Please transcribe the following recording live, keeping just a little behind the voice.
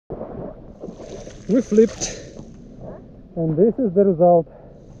We flipped, and this is the result.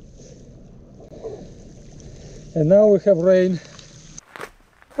 And now we have rain.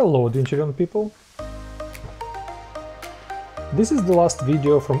 Hello Adventurion people! This is the last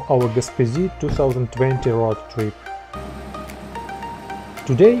video from our Gaspésie 2020 road trip.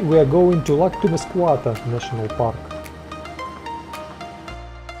 Today we are going to Lac-Témiscouata National Park.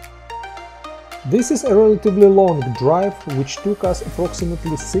 This is a relatively long drive which took us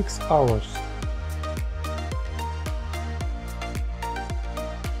approximately 6 hours.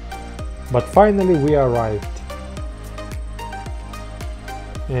 But finally we arrived.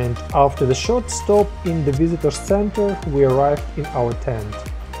 And after the short stop in the visitor center, we arrived in our tent.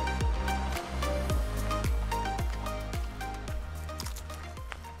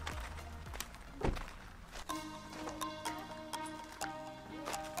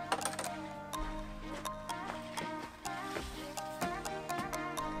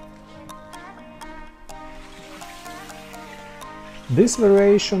 This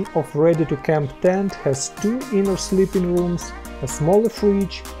variation of ready-to-camp tent has 2 inner sleeping rooms, a smaller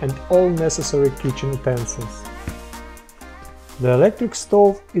fridge and all necessary kitchen utensils. The electric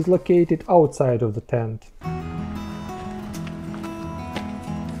stove is located outside of the tent.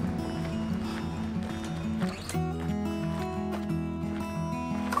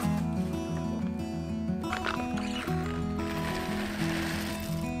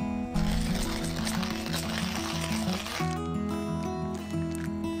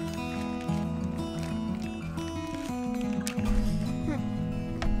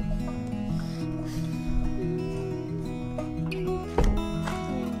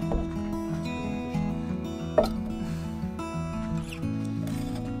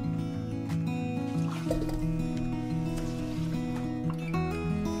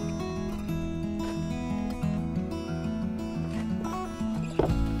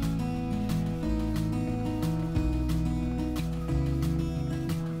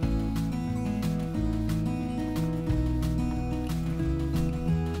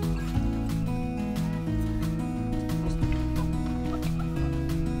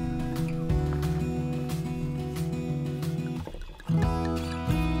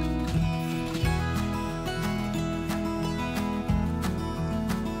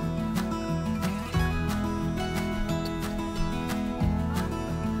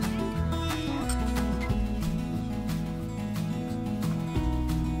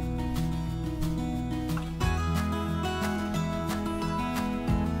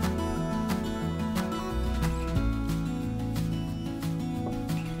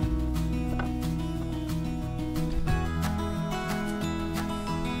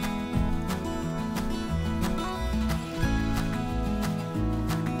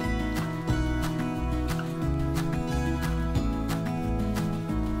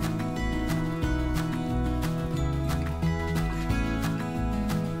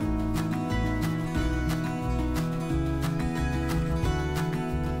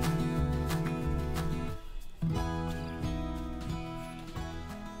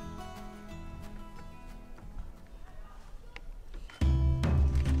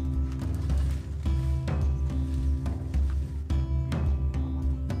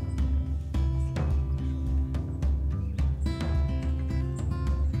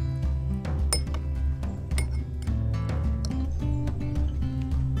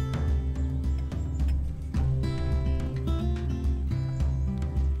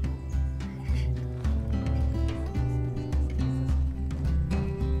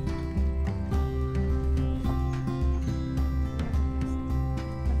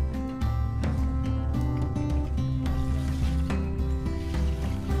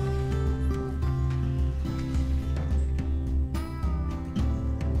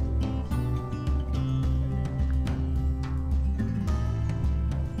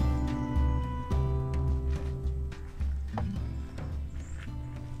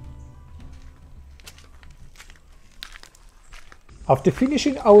 After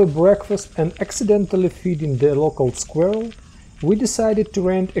finishing our breakfast and accidentally feeding the local squirrel, we decided to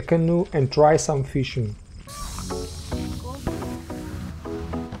rent a canoe and try some fishing.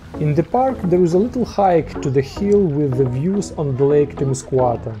 In the park there is a little hike to the hill with the views on the Lake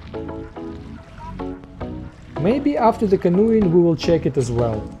Témiscouata. Maybe after the canoeing we will check it as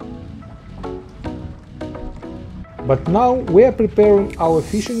well. But now we are preparing our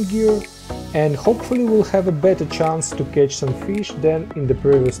fishing gear and hopefully we'll have a better chance to catch some fish than in the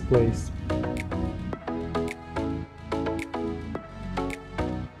previous place.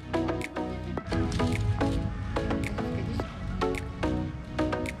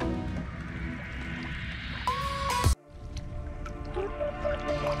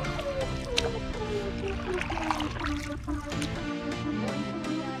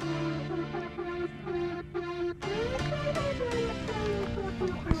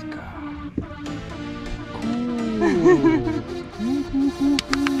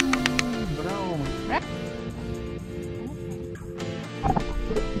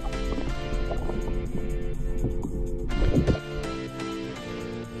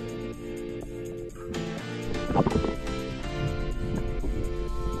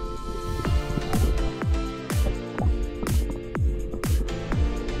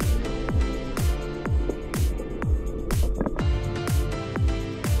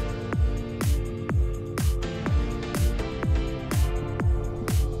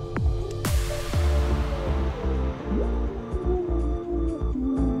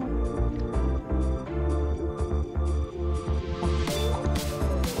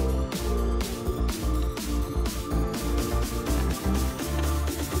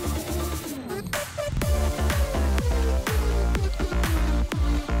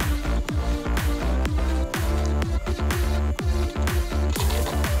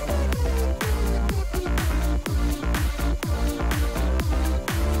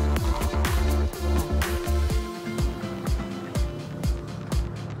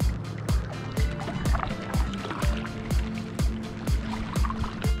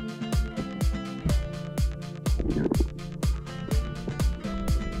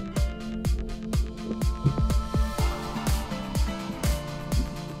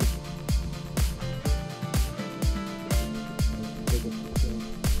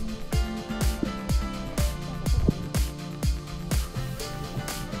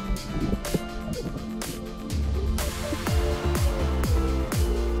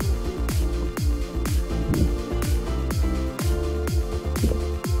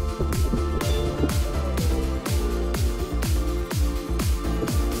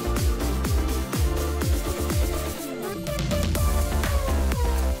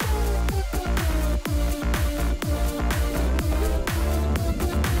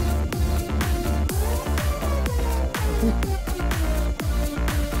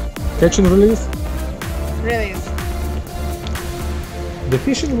 Catch and release? Release. The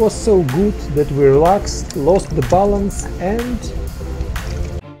fishing was so good that we relaxed, lost the balance, and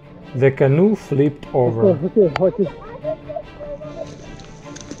the canoe flipped over. Okay, watch it.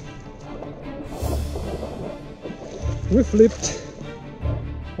 We flipped,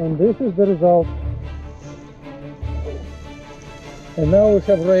 And this is the result. And now we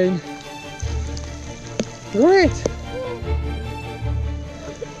have rain. Great!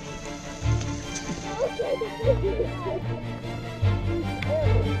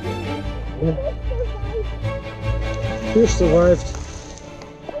 Fish survived.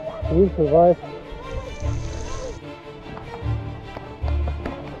 We survived.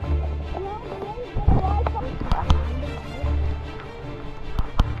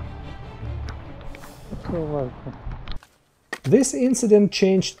 This incident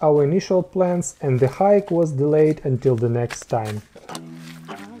changed our initial plans and the hike was delayed until the next time.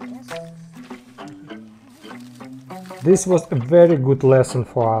 This was a very good lesson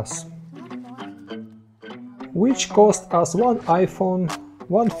for us, which cost us one iPhone,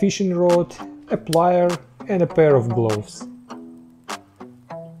 one fishing rod, a plier and a pair of gloves.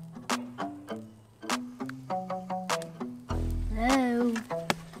 Hello?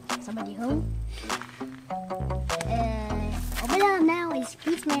 Somebody home? Open up now, it's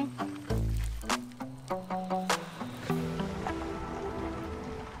Peace Man.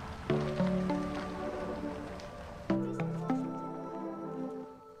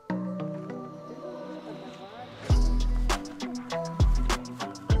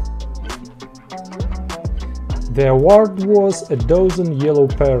 The award was a dozen yellow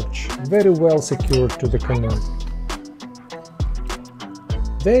perch, very well secured to the canoe.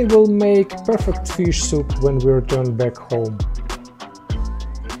 They will make perfect fish soup when we return back home.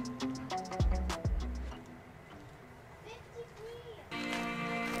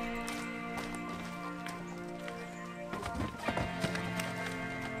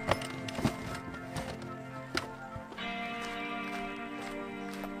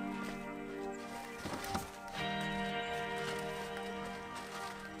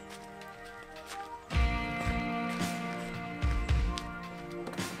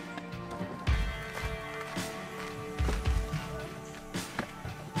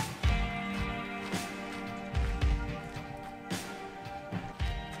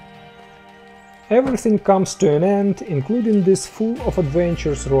 Everything comes to an end, including this full of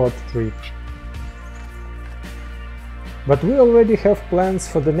adventures road trip. But we already have plans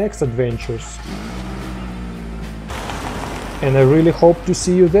for the next adventures. And I really hope to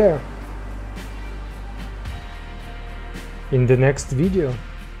see you there in the next video.